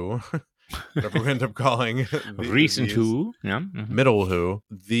Who, whatever we end up calling recent Who, yeah, middle Who,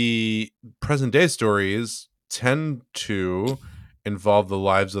 the present day stories tend to involve the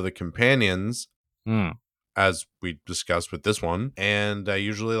lives of the companions, as we discussed with this one. And I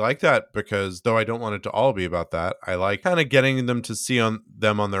usually like that because though I don't want it to all be about that, I like kind of getting them to see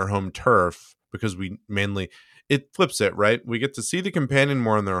them on their home turf, because it flips it, right? We get to see the companion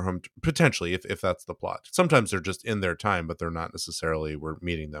more on their home, potentially, if that's the plot. Sometimes they're just in their time, but they're not necessarily, we're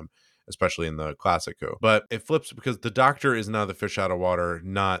meeting them. especially in the classic Who. But it flips because the Doctor is now the fish out of water,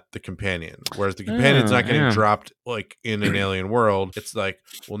 not the companion. Whereas the companion's not getting dropped like in an alien world. It's like,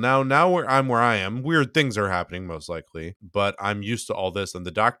 well, now I'm where I am. Weird things are happening, most likely, but I'm used to all this, and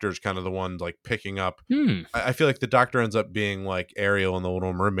the Doctor's kind of the one like picking up. I feel like the Doctor ends up being like Ariel in The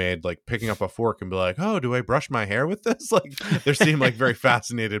Little Mermaid, like picking up a fork and be like, "Oh, do I brush my hair with this?" Like they seem like very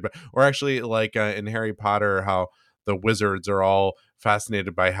fascinated, or actually like in Harry Potter, how the wizards are all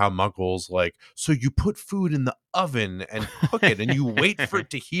fascinated by how Muggles like. So you put food in the oven and cook it, and you wait for it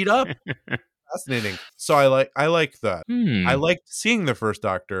to heat up. Fascinating. So I like that. I liked seeing the first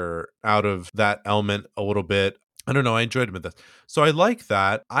Doctor out of that element a little bit. I don't know. I enjoyed him with this. So I like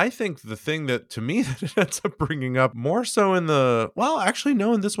that. I think the thing that to me that it ends up bringing up more so in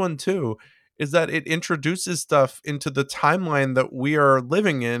in this one too, is that it introduces stuff into the timeline that we are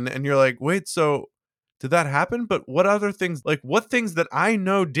living in. And you're like, wait, so did that happen? But what other things, like what things that I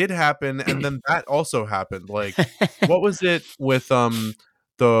know did happen and then that also happened? Like what was it with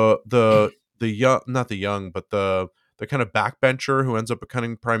the young, not the young, but the kind of backbencher who ends up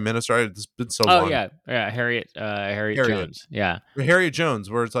becoming prime minister? It's been so long. Harriet Jones. Yeah, Harriet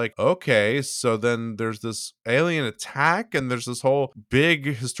Jones, where it's like, okay, so then there's this alien attack, and there's this whole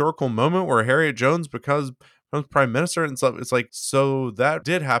big historical moment where Harriet Jones becomes prime minister and stuff. It's like, so that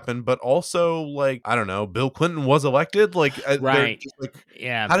did happen, but also like, I don't know, Bill Clinton was elected. Like, right? Just like,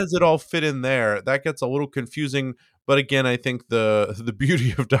 yeah. How does it all fit in there? That gets a little confusing. But again, I think the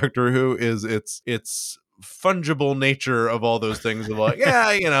beauty of Doctor Who is its fungible nature of all those things of like,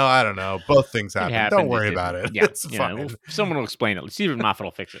 I don't know, both things happen. Don't worry about it. Yeah, it's fine. Someone will explain it. Stephen Moffat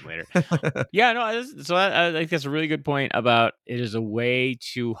will fix it later. I think that's a really good point about it is a way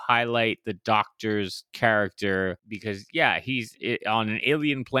to highlight the Doctor's character because he's on an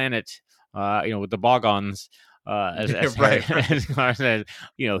alien planet, with the Bogons. As Clara said,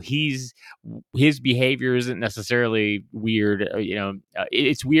 his behavior isn't necessarily weird.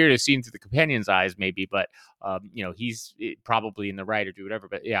 It's weird as seen through the companion's eyes, maybe, but he's probably in the right or do whatever.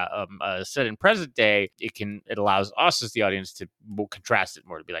 But set in present day, it allows us as the audience to contrast it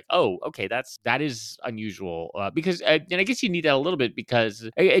more to be like, oh, okay, that is unusual because and I guess you need that a little bit because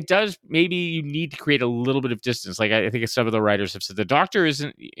it does. Maybe you need to create a little bit of distance. Like I think some of the writers have said, the Doctor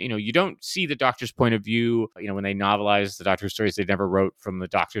isn't. You don't see the Doctor's point of view. When they novelized the Doctor stories, they never wrote from the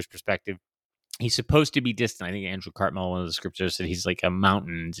Doctor's perspective. He's supposed to be distant. I think Andrew Cartmel, one of the scriptures, said he's like a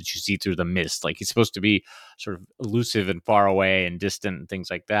mountain that you see through the mist. Like he's supposed to be sort of elusive and far away and distant and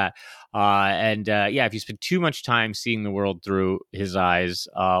things like that. If you spend too much time seeing the world through his eyes,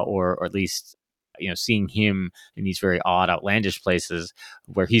 or at least seeing him in these very odd, outlandish places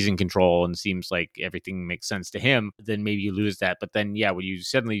where he's in control and seems like everything makes sense to him, then maybe you lose that. But then, when you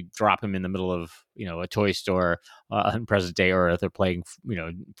suddenly drop him in the middle of, a toy store in present day, or if they're playing,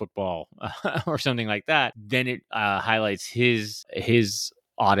 football or something like that, then it highlights his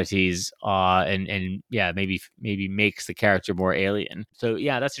oddities and maybe makes the character more alien. So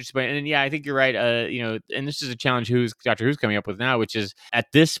that's just point. And then I think you're right. And this is a challenge Doctor Who's coming up with now, which is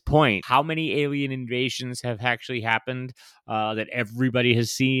at this point, how many alien invasions have actually happened that everybody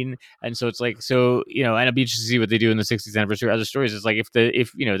has seen? And so it's like, and it'll be interesting to see what they do in the 60th anniversary of other stories. It's like if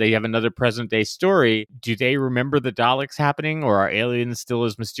they have another present day story, do they remember the Daleks happening, or are aliens still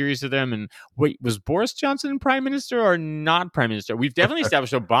as mysterious to them? And wait, was Boris Johnson prime minister or not prime minister? We've definitely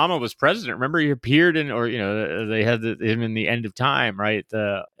established Obama was president. Remember, he appeared in, they had him in the End of Time, right?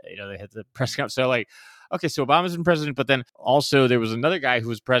 They had the press conference. So like, okay, so Obama's been president, but then also there was another guy who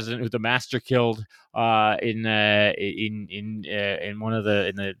was president who the Master killed in one of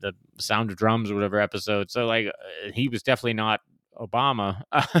the Sound of Drums or whatever episode. So like, he was definitely not Obama.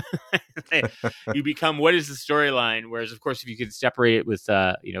 You become, what is the storyline? Whereas, of course, if you could separate it with,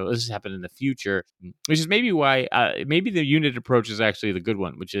 this happened in the future, which is maybe why, maybe the unit approach is actually the good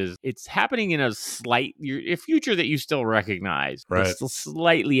one, which is it's happening in a future that you still recognize, right? It's still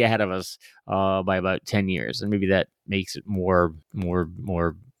slightly ahead of us by about 10 years, and maybe that makes it more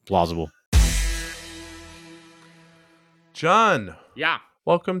plausible. John. Yeah.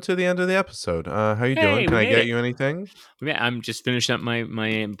 Welcome to the end of the episode. How you doing? Can I get you anything? I'm just finishing up my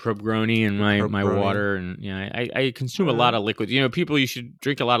Probgroni and my water, and I consume a lot of liquids. People, you should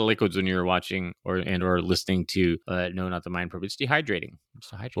drink a lot of liquids when you're watching or listening to No, Not the Mind Probe. It's dehydrating.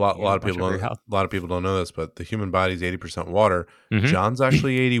 A lot of people don't know this, but the human body is 80% water. Mm-hmm. John's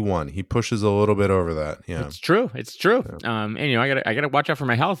actually 81. He pushes a little bit over that. Yeah, it's true. Yeah. And I gotta watch out for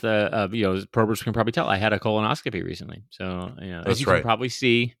my health. Probers can probably tell I had a colonoscopy recently, so as you can probably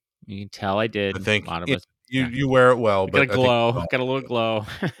see, you can tell I did. I think a lot of us. You wear it well, but got a little glow.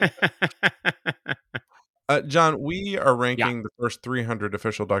 John, we are Yeah. ranking the first 300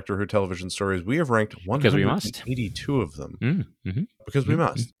 official Doctor Who television stories. We have ranked Because we must. 182 of them Mm-hmm. because we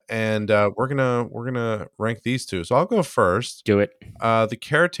must, and we're gonna rank these two. So I'll go first. Do it. The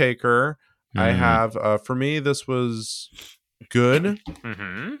Caretaker. I have for me this was good,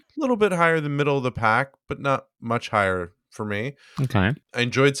 Mm-hmm. a little bit higher than middle of the pack, but not much higher for me. Okay. I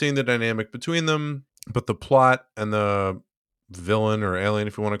enjoyed seeing the dynamic between them, but the plot and the villain or alien,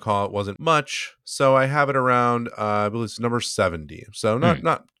 if you want to call it, wasn't much. So I have it around, I believe it's number 70. So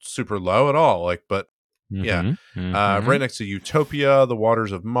not super low at all. Like, but yeah, right next to Utopia, The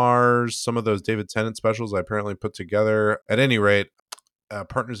Waters of Mars, some of those David Tennant specials I apparently put together. At any rate,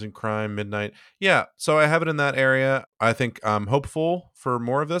 Partners in Crime, Midnight. Yeah, so I have it in that area. I think I'm hopeful for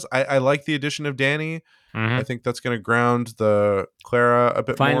more of this. I like the addition of Danny. I think that's going to ground the Clara a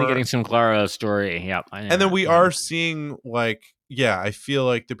bit Finally more. getting some Clara story. Yeah. And then we are seeing, like, yeah, I feel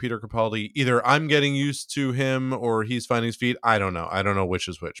like the Peter Capaldi, either I'm getting used to him or he's finding his feet. I don't know which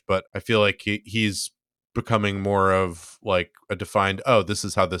is which, but I feel like he's becoming more of like a defined, oh, this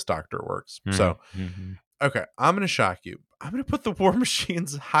is how this Doctor works. So, okay, I'm going to shock you. I'm going to put the War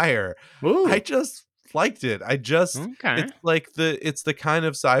Machines higher. Ooh. I just liked it. Okay. It's like it's the kind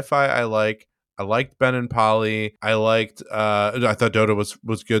of sci-fi I like. I liked Ben and Polly. I liked I thought Dodo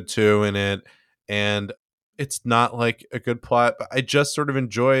was good too in it. And it's not like a good plot, but I just sort of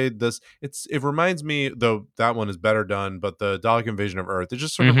enjoyed this. It reminds me, though that one is better done, but the Dalek Invasion of Earth, it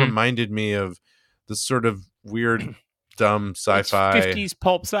just sort of reminded me of this sort of weird dumb sci-fi. It's 50s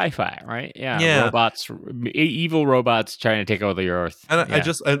pulp sci-fi, right? Yeah. Robots, evil robots trying to take over the Earth. And I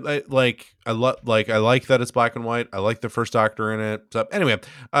like that it's black and white. I like the first Doctor in it. So anyway,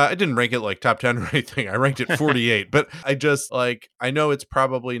 I didn't rank it like top 10 or anything. I ranked it 48, but I just I know it's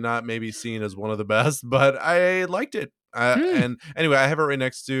probably not maybe seen as one of the best, but I liked it. And anyway, I have it right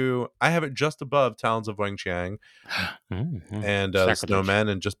next to, I have it just above Talons of Wang Chiang and Snowmen,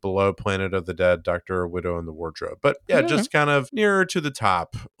 and just below Planet of the Dead, Dr. Widow and the Wardrobe. But yeah, just kind of nearer to the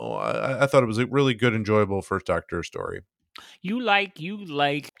top. I thought it was a really good, enjoyable first Doctor story. You like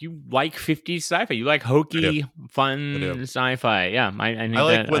 50s sci-fi. You like hokey, fun sci-fi. Yeah, I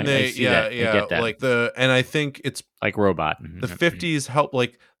like when they get that. Like and I think it's like Robot. The 50s help,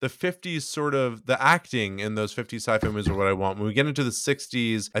 like the 50s sort of the acting in those 50s sci-fi movies are what I want. When we get into the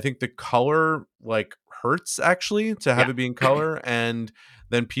 60s, I think the color like hurts actually to have it be in color, and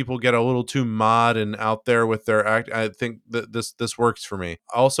then people get a little too mod and out there with their act. I think that this works for me.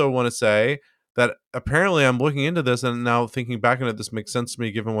 I also want to say that apparently I'm looking into this and now thinking back on it, this makes sense to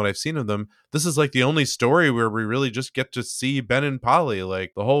me given what I've seen of them. This is like the only story where we really just get to see Ben and Polly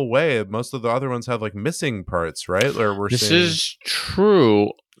like the whole way. Most of the other ones have like missing parts, right? Or this is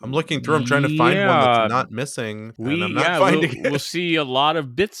true. I'm looking through. I'm trying to find one that's not missing. And I'm not finding it. We'll see a lot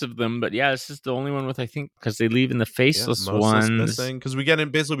of bits of them, but this is the only one with, I think, because they leave in the faceless ones missing. Because we get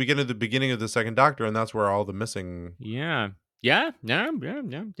in the beginning of the second Doctor, and that's where all the missing. Yeah.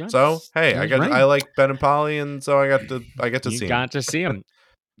 So hey, I like Ben and Polly, and so I get to see. You got to see them.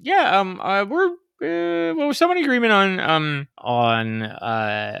 Yeah. We're somewhat in agreement on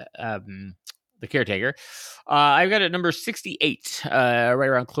the Caretaker. I've got it at number 68, right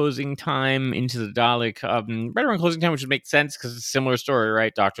around closing time into the Dalek. Right around closing time, which would make sense because it's a similar story,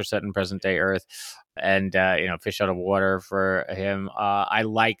 right? Doctor set in present day Earth, and fish out of water for him. I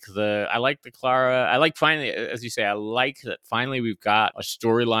like the Clara. I like finally, as you say, I like that finally we've got a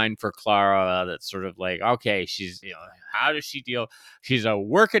storyline for Clara that's sort of like, okay, she's how does she deal? She's a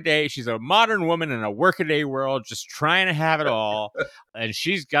workaday. She's a modern woman in a workaday world, just trying to have it all, and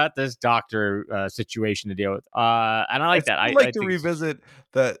she's got this Doctor situation to deal with. And I like that. I'd like to revisit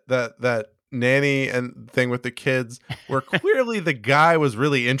that nanny and thing with the kids, where clearly the guy was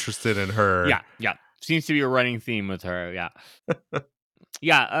really interested in her. Yeah. Seems to be a running theme with her. Yeah.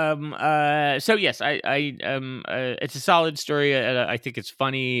 So yes, I it's a solid story. I think it's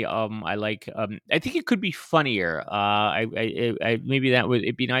funny. I like. I think it could be funnier. I maybe that would.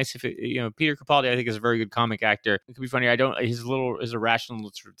 It'd be nice if it, Peter Capaldi, I think, is a very good comic actor. It could be funnier. His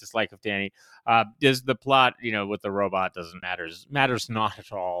irrational dislike of Danny. Does the plot, with the robot doesn't matters not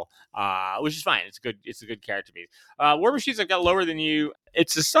at all. Which is fine. It's a good character piece. War Machines, I've got lower than you.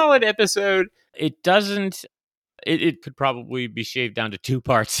 It's a solid episode. It doesn't. It could probably be shaved down to 2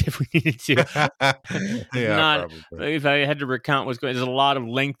 parts if we needed to. Probably. If I had to recount what's going on, there's a lot of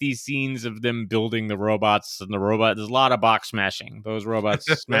lengthy scenes of them building the robots, and there's a lot of box smashing. Those robots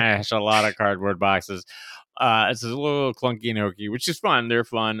smash a lot of cardboard boxes. It's a little clunky and hokey, which is fun. They're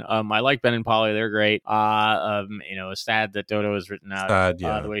fun. I like Ben and Polly. They're great. It's sad that Dodo is written out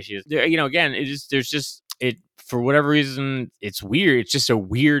the way she is. Again, there's just it for whatever reason, it's weird. It's just a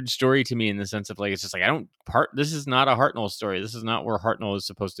weird story to me in the sense of like, it's just like, this is not a Hartnell story. This is not where Hartnell is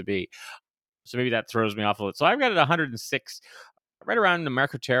supposed to be. So maybe that throws me off a little. So I've got it 106, right around the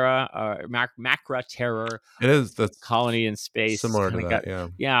Macra Terror It is. That's colony in space. similar to Kinda that. got-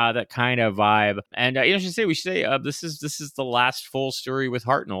 Yeah. that kind of vibe. And we should say this is the last full story with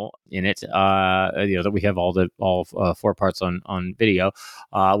Hartnell in it. That we have all 4 parts on video.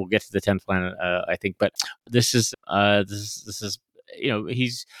 We'll get to the 10th planet, I think, but this is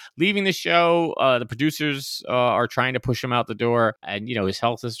he's leaving the show. The producers are trying to push him out the door, and his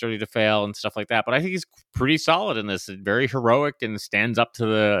health is starting to fail and stuff like that. But I think he's pretty solid in this, very heroic, and stands up to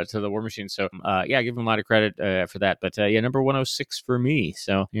the War Machine. So give him a lot of credit for that. But number 106 for me.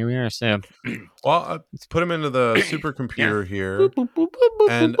 So here we are. So Well, put him into the supercomputer here, boop, boop, boop, boop, boop,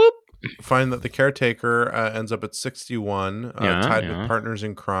 and boop, boop. find that the Caretaker ends up at 61, tied with Partners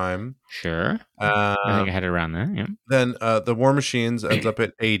in Crime. Sure. I think I had it around there. Yeah. Then the War Machines ends up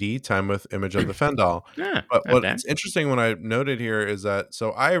at 80, time with Image of the Fendal. Yeah, But not bad. what's interesting when I noted here is that,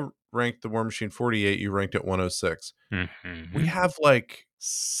 so I ranked the War Machine 48, you ranked it 106. Mhm. We have like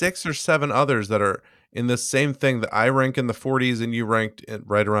 6 or 7 others that are in the same thing that I rank in the 40s and you ranked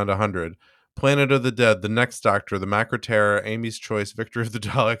right around 100. Planet of the Dead, The Next Doctor, The Macroterra, Amy's Choice, Victory of the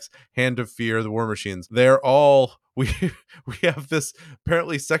Daleks, Hand of Fear, The War Machines. They're all we have this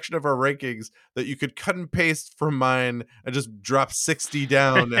apparently section of our rankings that you could cut and paste from mine and just drop 60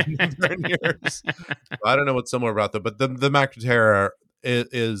 down and they're in yours. I don't know what's similar about that, but the Macroterra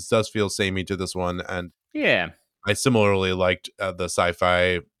does feel samey to this one, and Yeah. I similarly liked the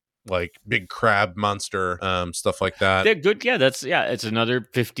sci-fi, like big crab monster, stuff like that. They're good. Yeah, it's another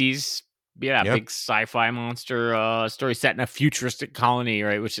 50s. Yeah, Yep. big sci-fi monster story set in a futuristic colony,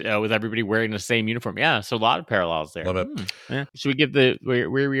 right? Which with everybody wearing the same uniform. Yeah, so a lot of parallels there. Love it. Yeah. Should we give where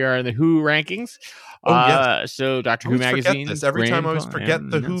we are in the Who rankings? Oh, yes. So Doctor I Who always forget magazine. this. Every time I always Grandpa-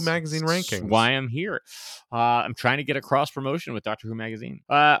 forget the Who that's magazine rankings. Why I'm here. I'm trying to get a cross promotion with Doctor Who magazine.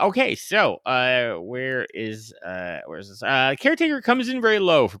 Okay, so where is this? Caretaker comes in very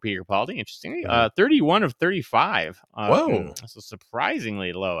low for Peter Capaldi. Interestingly, 31 of 35. Whoa. So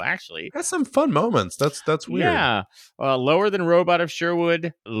surprisingly low, actually. Has some fun moments. That's weird. Yeah, lower than Robot of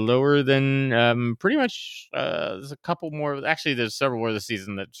Sherwood, lower than pretty much. There's a couple more. Actually, there's several more this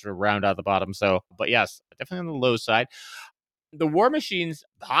season that sort of round out the bottom. So, but yes, definitely on the low side. The War Machine's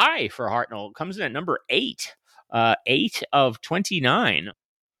high for Hartnell comes in at number 8, 8 of 29.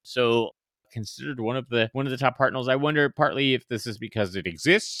 So considered one of the top Hartnells. I wonder partly if this is because it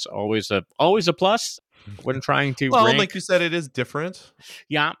exists, always a plus when trying to Well, rank. like you said, it is different.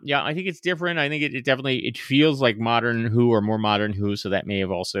 Yeah, I think it's different. I think it definitely feels like modern Who or more modern Who, so that may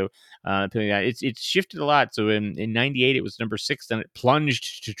have also it's shifted a lot. So in 98 it was number 6, then it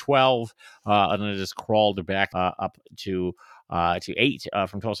plunged to 12, and then it just crawled back up to 8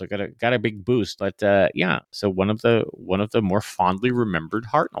 from 12. So got a big boost. But so one of the more fondly remembered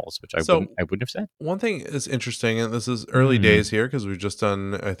Hartnells, which I wouldn't have said. One thing is interesting, and this is early days here because we've just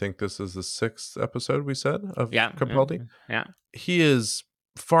done, I think this is the 6th episode we said of Capaldi. Yeah. He is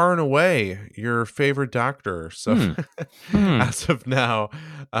far and away your favorite Doctor. So as of now,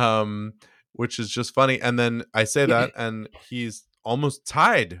 which is just funny. And then I say that, and he's almost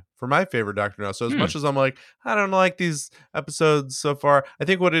tied for my favorite Doctor now. So as much as I'm like, I don't like these episodes so far, I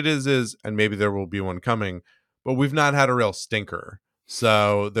think what it is, and maybe there will be one coming, but we've not had a real stinker.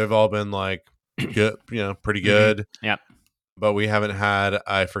 So they've all been like good, pretty good. Yeah. But we haven't had,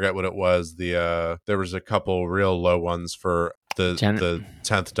 I forget what it was. There was a couple real low ones for the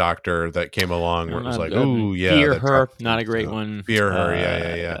 10th Doctor that came along where it was like, oh yeah, Fear Her, not a great one. Fear Her,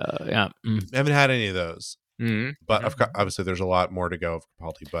 yeah. Haven't had any of those. Mm-hmm. But obviously, there's a lot more to go of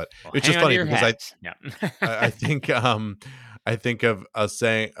Capaldi. But it's just funny because I think of us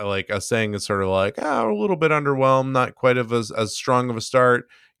saying is sort of like, a little bit underwhelmed, not quite as strong of a start,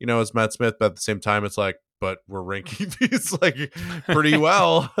 as Matt Smith. But at the same time, it's like, but we're ranking these like pretty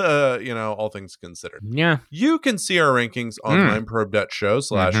well, all things considered. Yeah. You can see our rankings on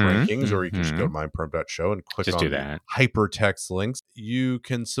mindprobe.show/rankings, or you can just go to mindprobe.show and click on the hypertext links. You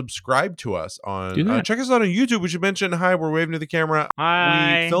can subscribe to us on, check us out on YouTube. We should mention, hi, we're waving to the camera.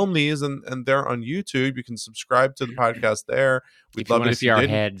 Hi. We film these and they're on YouTube. You can subscribe to the podcast there. We'd love it if see you our did.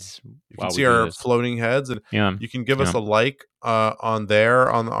 heads. You can see our floating heads, and you can give us a like on there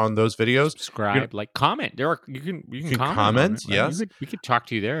on those videos. Subscribe, comment. You can comment. Yes, we could talk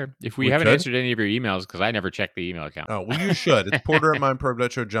to you there if we haven't answered any of your emails, because I never check the email account. Oh, well, you should. It's Porter at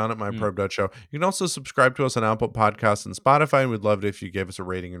mindprobe.show, John at mindprobe.show. You can also subscribe to us on Apple Podcasts and Spotify, and we'd love it if you gave us a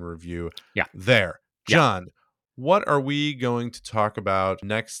rating and review there. John, what are we going to talk about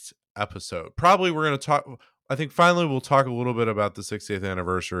next episode. Probably we're going to talk. I think finally we'll talk a little bit about the 60th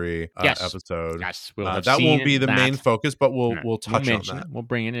anniversary episode. Yes, we'll have that seen won't be the main that. focus, but we'll touch on mention that. We'll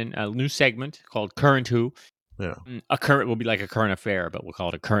bring in a new segment called Current Who. Yeah, a current will be like a current affair, but we'll call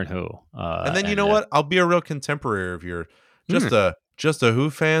it a Current Who. And then you know what? I'll be a real contemporary of your just a Who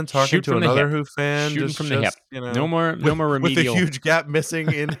fan talking to another Who fan, shooting from the hip. You know, no more remedial. With a huge gap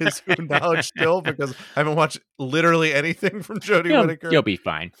missing in his Who knowledge still, because I haven't watched literally anything from Jodie Whittaker. You'll be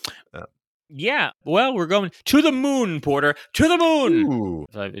fine. Yeah, well, we're going to the moon, Porter. To the moon. Ooh.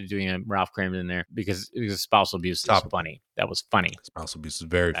 So I've been doing a Ralph Kramer in there because spousal abuse is funny. That was funny. Spousal abuse is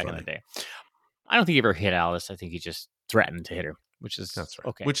very back funny. in the day. I don't think he ever hit Alice. I think he just threatened to hit her, which is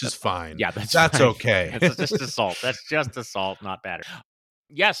okay. Which is fine. Yeah, that's fine. Okay. That's just assault. That's just assault, not battery.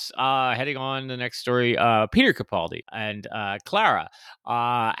 Yes, heading on the next story, Peter Capaldi and Clara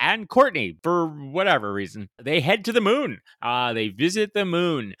and Courtney, for whatever reason, they head to the moon. They visit the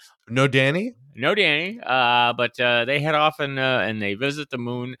moon. No Danny? No Danny, but they head off and they visit the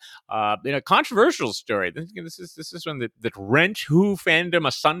moon in a controversial story. This is one that rent Who fandom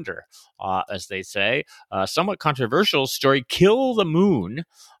asunder, as they say. Somewhat controversial story, Kill the Moon.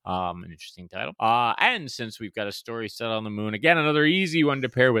 An interesting title. And since we've got a story set on the moon, again, another easy one to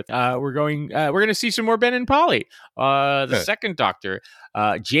pair with. We're going to see some more Ben and Polly. The second Doctor,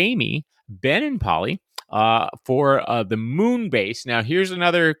 Jamie, Ben and Polly. For the moon base. Now, here's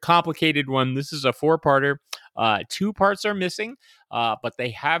another complicated one. This is a 4-parter. 2 parts are missing, but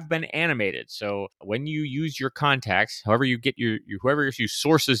they have been animated. So when you use your contacts, however you get whoever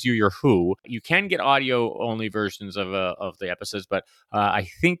sources your Who, you can get audio only versions of the episodes, but I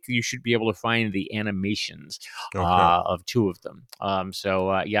think you should be able to find the animations of 2 of them.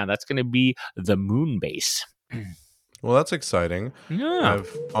 So that's going to be the moon base. Well, that's exciting. Yeah.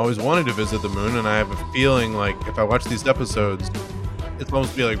 I've always wanted to visit the moon, and I have a feeling like if I watch these episodes, it's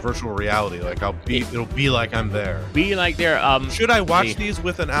almost be like virtual reality. Like it'll be like I'm there. Be like there. Should I watch these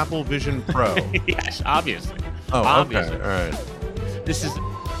with an Apple Vision Pro? Yes, obviously. Oh, obviously. Okay. All right. This is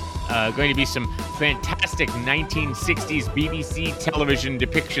going to be some fantastic 1960s BBC television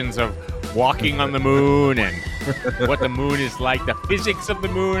depictions of walking on the moon and what the moon is like. The physics of the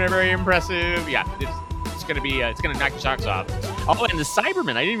moon are very impressive. Yeah, it's going to be it's going to knock your socks off. Oh, and the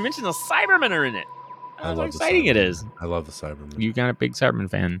Cybermen. I didn't even mention the Cybermen are in it. How exciting it is. I love the Cybermen. You got a big Cybermen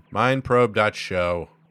fan. Mindprobe.show.